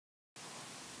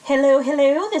Hello,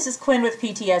 hello, this is Quinn with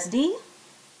PTSD,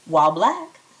 while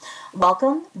black.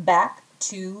 Welcome back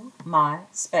to my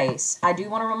space. I do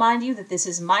want to remind you that this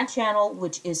is my channel,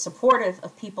 which is supportive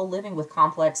of people living with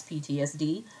complex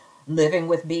PTSD, living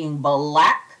with being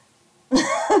black,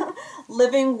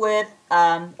 living with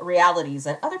realities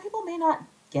that other people may not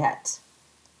get.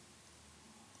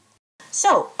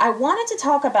 So, I wanted to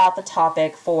talk about the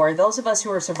topic for those of us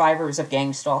who are survivors of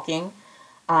gang stalking,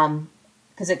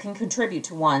 because it can contribute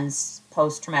to one's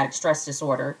post-traumatic stress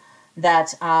disorder.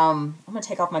 That, I'm going to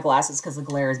take off my glasses because the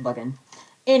glare is bugging.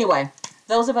 Anyway,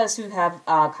 those of us who have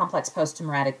complex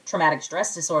post-traumatic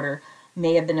stress disorder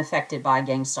may have been affected by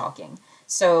gang stalking.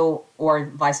 So, or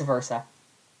vice versa.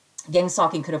 Gang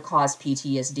stalking could have caused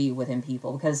PTSD within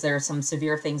people because there are some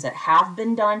severe things that have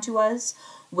been done to us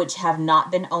which have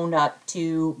not been owned up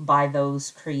to by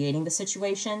those creating the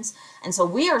situations. And so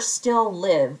we are still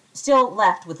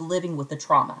left with living with the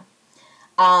trauma.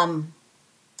 And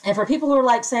for people who are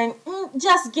like saying,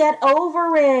 just get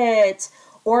over it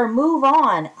or move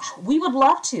on, we would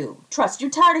love to. Trust, you're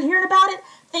tired of hearing about it?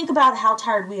 Think about how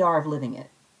tired we are of living it.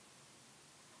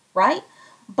 Right?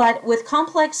 But with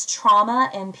complex trauma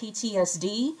and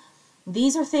PTSD,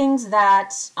 these are things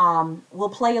that will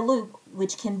play a loop,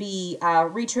 which can be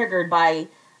re-triggered by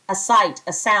a sight,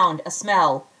 a sound, a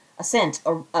smell, a scent,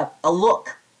 a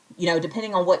look, you know,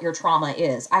 depending on what your trauma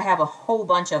is. I have a whole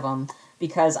bunch of them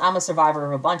because I'm a survivor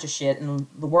of a bunch of shit, and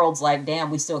the world's like,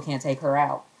 damn, we still can't take her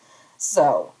out.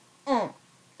 So,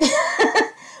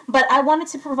 But I wanted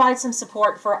to provide some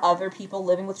support for other people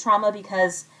living with trauma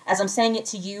because as I'm saying it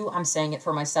to you, I'm saying it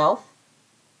for myself.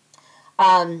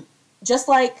 Just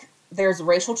like there's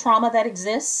racial trauma that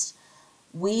exists,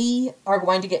 we are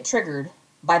going to get triggered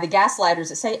by the gaslighters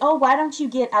that say, oh, why don't you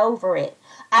get over it?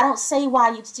 I don't see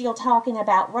why you're still talking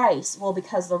about race. Well,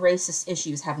 because the racist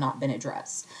issues have not been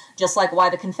addressed. Just like why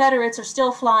the Confederates are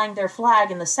still flying their flag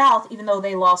in the South even though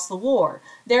they lost the war.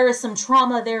 There is some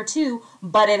trauma there too,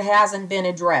 but it hasn't been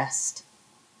addressed.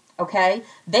 Okay?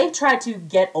 They've tried to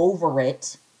get over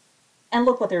it, and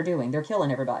look what they're doing. They're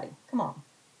killing everybody. Come on.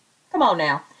 Come on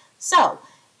now. So,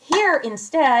 here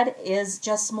instead is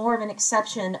just more of an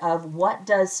exception of what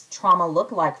does trauma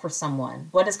look like for someone.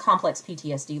 What does complex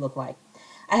PTSD look like?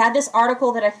 I had this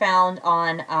article that I found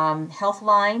on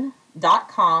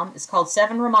healthline.com. It's called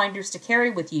 7 Reminders to Carry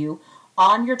With You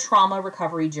on Your Trauma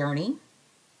Recovery Journey.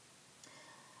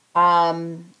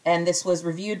 And this was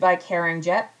reviewed by Karen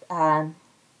Jep.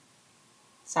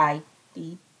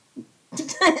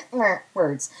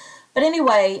 Words. But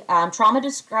anyway, trauma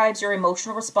describes your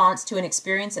emotional response to an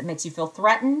experience that makes you feel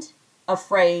threatened,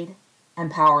 afraid,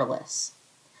 and powerless.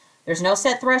 There's no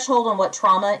set threshold on what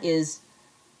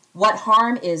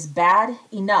harm is bad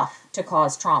enough to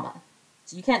cause trauma.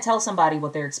 So you can't tell somebody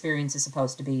what their experience is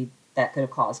supposed to be that could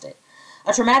have caused it.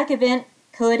 A traumatic event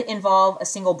could involve a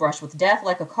single brush with death,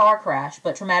 like a car crash,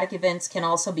 but traumatic events can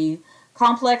also be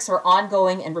complex or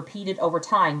ongoing and repeated over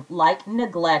time, like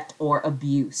neglect or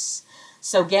abuse.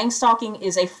 So gang stalking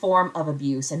is a form of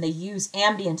abuse, and they use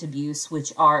ambient abuse,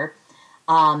 which are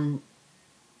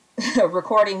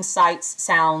recording sights,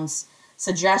 sounds,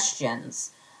 suggestions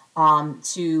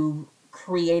to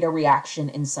create a reaction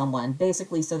in someone,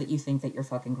 basically so that you think that you're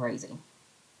fucking crazy.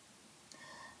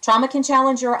 Trauma can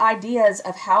challenge your ideas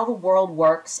of how the world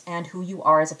works and who you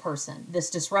are as a person. This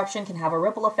disruption can have a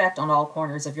ripple effect on all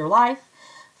corners of your life,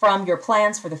 from your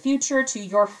plans for the future to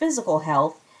your physical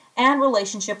health and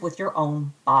relationship with your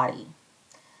own body.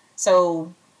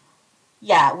 So,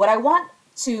 yeah, what I want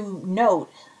to note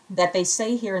that they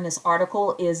say here in this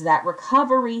article is that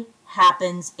recovery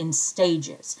happens in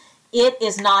stages. It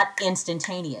is not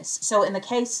instantaneous. So in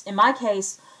my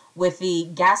case, with the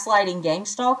gaslighting gang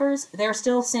stalkers, they're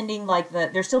still sending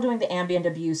they're still doing the ambient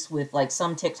abuse with like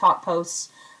some TikTok posts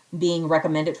being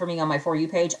recommended for me on my For You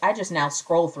page. I just now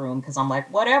scroll through them because I'm like,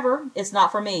 whatever, it's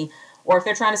not for me. Or if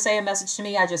they're trying to say a message to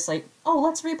me, I just like, oh,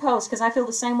 let's repost because I feel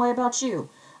the same way about you.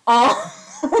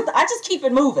 I just keep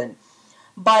it moving.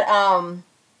 But,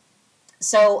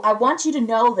 so I want you to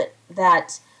know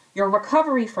that your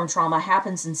recovery from trauma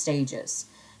happens in stages.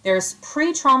 There's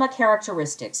pre-trauma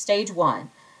characteristics, stage 1.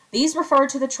 These refer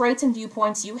to the traits and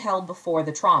viewpoints you held before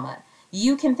the trauma.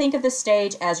 You can think of this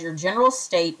stage as your general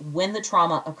state when the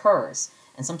trauma occurs.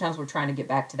 And sometimes we're trying to get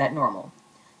back to that normal.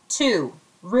 2,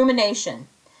 rumination.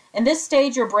 In this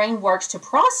stage, your brain works to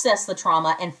process the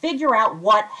trauma and figure out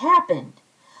what happened.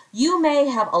 You may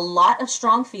have a lot of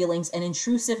strong feelings and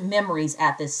intrusive memories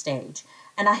at this stage.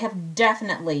 And I have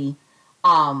definitely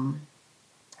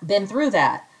been through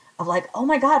that. Of like, oh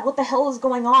my God, what the hell is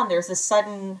going on? There's this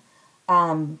sudden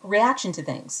reaction to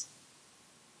things.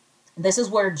 This is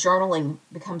where journaling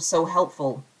becomes so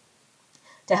helpful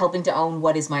to helping to own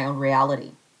what is my own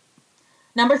reality.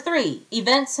 Number 3,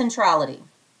 event centrality.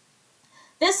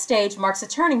 This stage marks a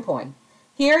turning point.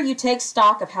 Here you take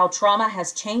stock of how trauma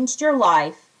has changed your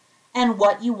life and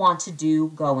what you want to do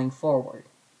going forward.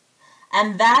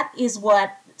 And that is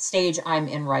what stage I'm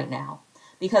in right now.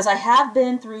 Because I have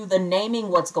been through the naming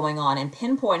what's going on and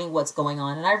pinpointing what's going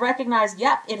on. And I recognize,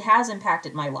 yep, it has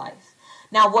impacted my life.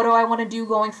 Now, what do I want to do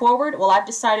going forward? Well, I've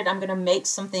decided I'm going to make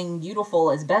something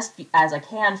beautiful as best as I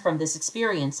can from this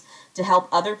experience to help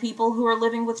other people who are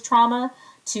living with trauma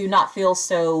to not feel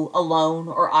so alone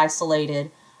or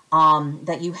isolated,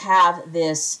 that you have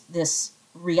this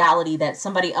reality that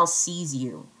somebody else sees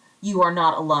you. You are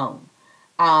not alone.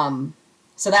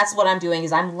 So that's what I'm doing,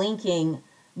 is I'm linking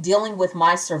dealing with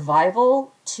my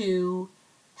survival to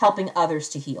helping others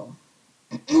to heal.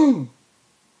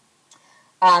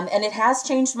 And it has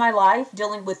changed my life,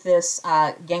 dealing with this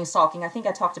gang stalking. I think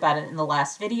I talked about it in the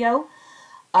last video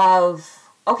of,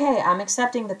 okay, I'm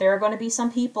accepting that there are going to be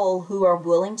some people who are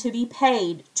willing to be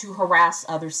paid to harass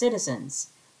other citizens.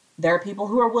 There are people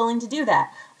who are willing to do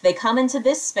that. If they come into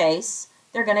this space,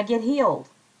 they're going to get healed.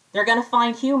 They're going to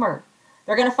find humor.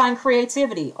 They're going to find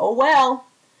creativity. Oh, well,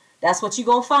 that's what you're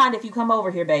going to find if you come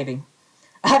over here, baby.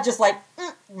 I'm just like,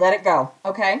 let it go,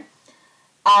 okay?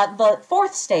 The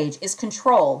 4th stage is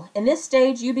control. In this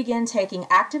stage, you begin taking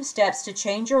active steps to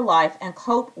change your life and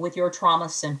cope with your trauma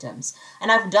symptoms.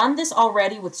 And I've done this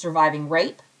already with surviving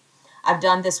rape. I've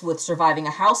done this with surviving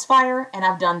a house fire, and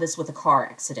I've done this with a car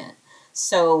accident.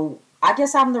 So I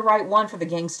guess I'm the right one for the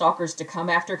gang stalkers to come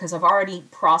after, because I've already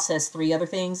processed 3 other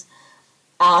things,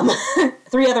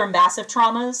 3 other massive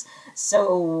traumas.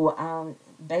 So,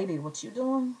 baby, what you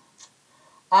doing?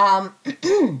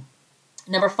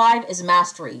 Number 5 is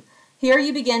mastery. Here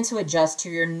you begin to adjust to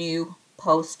your new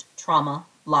post-trauma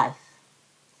life,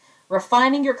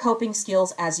 refining your coping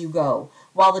skills as you go.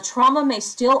 While the trauma may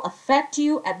still affect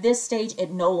you, at this stage,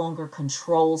 it no longer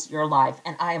controls your life,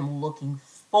 and I am looking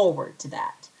forward to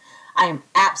that. I am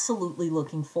absolutely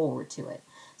looking forward to it.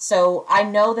 So I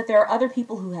know that there are other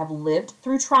people who have lived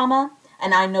through trauma,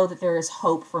 and I know that there is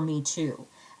hope for me too.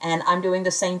 And I'm doing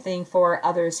the same thing for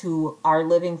others who are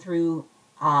living through,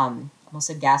 I almost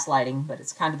said gaslighting, but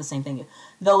it's kind of the same thing.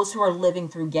 Those who are living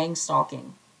through gang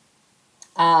stalking.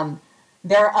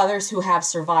 There are others who have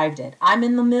survived it. I'm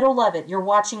in the middle of it. You're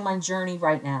watching my journey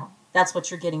right now. That's what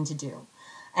you're getting to do.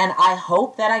 And I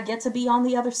hope that I get to be on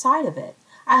the other side of it.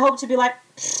 I hope to be like,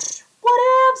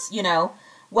 whatevs, you know,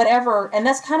 whatever. And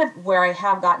that's kind of where I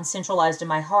have gotten centralized in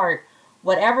my heart.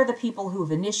 Whatever the people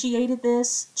who've initiated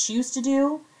this choose to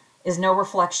do is no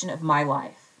reflection of my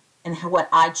life and what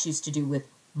I choose to do with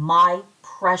my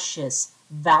precious,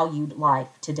 valued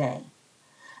life today.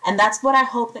 And that's what I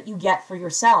hope that you get for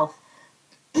yourself.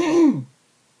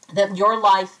 That your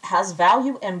life has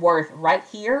value and worth right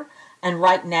here and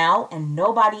right now, and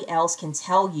nobody else can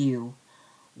tell you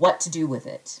what to do with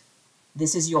it.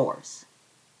 This is yours.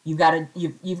 You've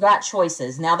got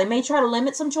choices. Now, they may try to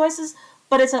limit some choices,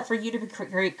 but it's up for you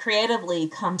to creatively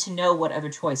come to know what other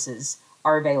choices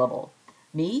are available.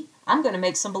 Me, I'm going to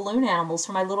make some balloon animals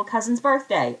for my little cousin's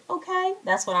birthday. Okay,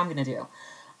 that's what I'm going to do.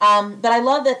 But I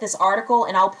love that this article,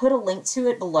 and I'll put a link to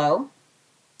it below,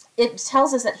 it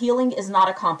tells us that healing is not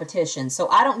a competition, so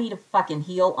I don't need to fucking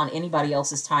heal on anybody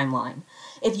else's timeline.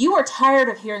 If you are tired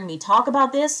of hearing me talk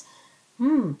about this,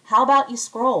 how about you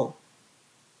scroll?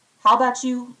 How about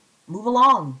you move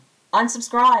along?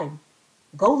 Unsubscribe.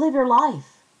 Go live your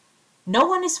life. No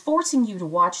one is forcing you to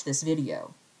watch this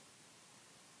video.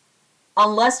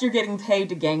 Unless you're getting paid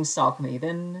to gang stalk me,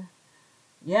 then,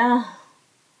 yeah,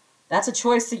 that's a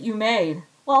choice that you made.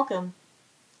 Welcome.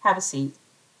 Have a seat.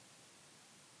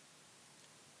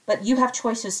 But you have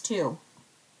choices too.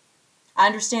 I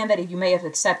understand that you may have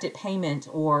accepted payment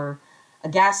or a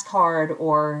gas card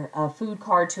or a food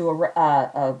card to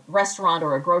a restaurant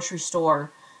or a grocery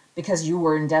store because you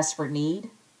were in desperate need.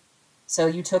 So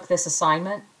you took this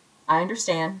assignment. I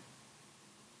understand.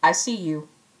 I see you.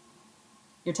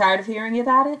 You're tired of hearing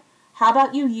about it? How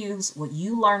about you use what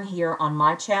you learn here on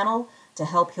my channel to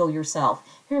help heal yourself?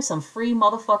 Here's some free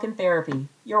motherfucking therapy.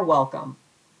 You're welcome.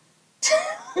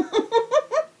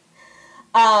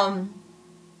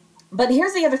 But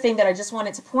here's the other thing that I just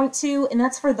wanted to point to, and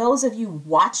that's for those of you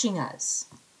watching us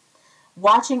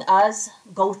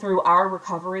go through our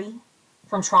recovery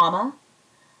from trauma.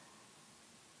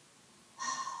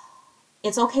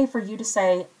 It's okay for you to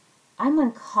say, I'm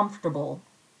uncomfortable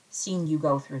seeing you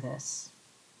go through this.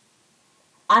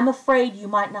 I'm afraid you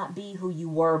might not be who you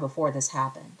were before this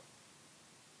happened.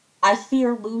 I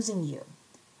fear losing you.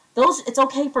 It's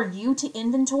okay for you to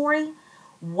inventory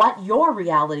what your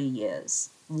reality is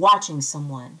watching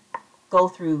someone go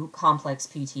through complex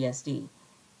PTSD.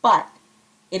 But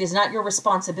it is not your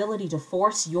responsibility to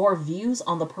force your views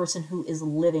on the person who is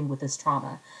living with this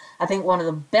trauma. I think one of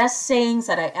the best sayings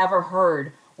that I ever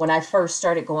heard when I first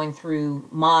started going through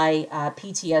my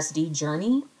PTSD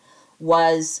journey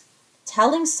was,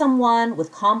 telling someone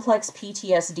with complex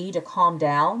PTSD to calm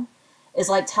down is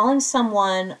like telling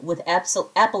someone with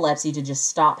epilepsy to just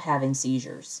stop having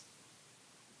seizures.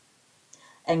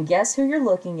 And guess who you're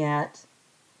looking at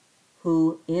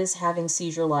who is having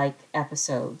seizure-like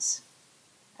episodes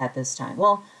at this time?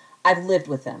 Well, I've lived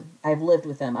with them.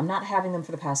 I'm not having them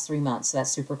for the past 3 months, so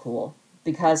that's super cool,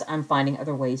 because I'm finding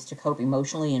other ways to cope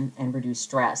emotionally and reduce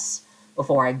stress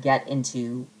before I get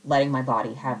into letting my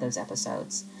body have those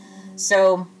episodes.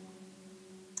 So,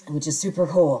 which is super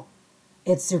cool.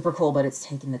 It's super cool, but it's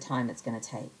taking the time it's going to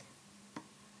take.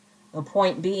 The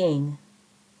point being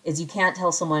is you can't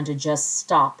tell someone to just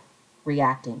stop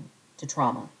reacting to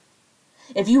trauma.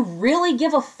 If you really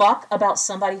give a fuck about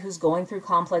somebody who's going through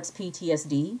complex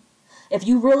PTSD, if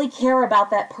you really care about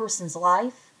that person's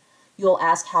life, you'll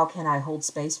ask, how can I hold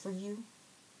space for you?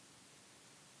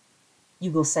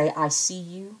 You will say, I see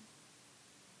you,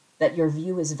 that your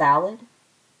view is valid,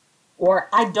 or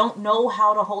I don't know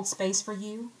how to hold space for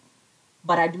you,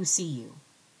 but I do see you.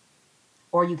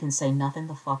 Or you can say nothing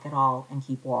the fuck at all and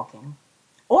keep walking.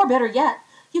 Or better yet,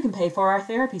 you can pay for our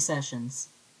therapy sessions.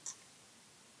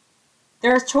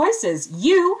 There are choices.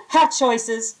 You have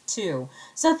choices too.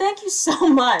 So thank you so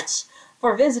much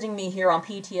for visiting me here on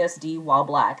PTSD While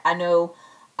Black. I know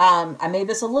I made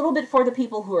this a little bit for the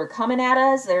people who are coming at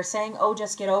us. They're saying, oh,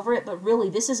 just get over it. But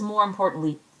really, this is more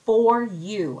importantly for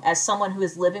you as someone who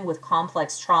is living with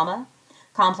complex trauma,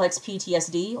 complex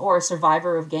PTSD, or a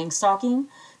survivor of gang stalking.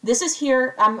 This is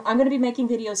here. I'm going to be making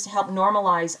videos to help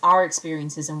normalize our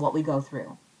experiences and what we go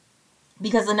through.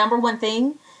 Because the number one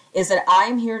thing is that I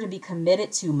am here to be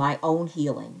committed to my own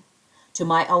healing, to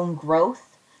my own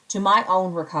growth, to my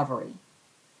own recovery.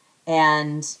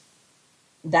 And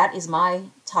that is my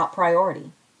top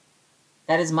priority.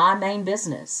 That is my main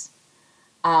business.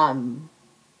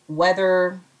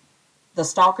 Whether the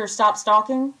stalker stops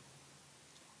stalking,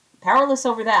 powerless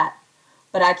over that.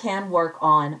 But I can work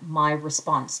on my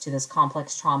response to this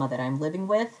complex trauma that I'm living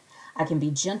with. I can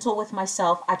be gentle with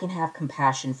myself. I can have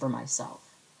compassion for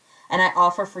myself. And I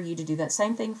offer for you to do that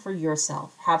same thing for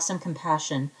yourself. Have some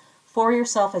compassion for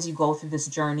yourself as you go through this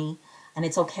journey. And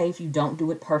it's okay if you don't do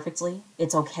it perfectly.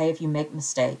 It's okay if you make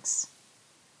mistakes.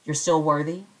 You're still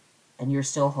worthy and you're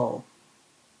still whole.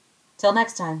 Till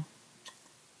next time,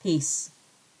 peace.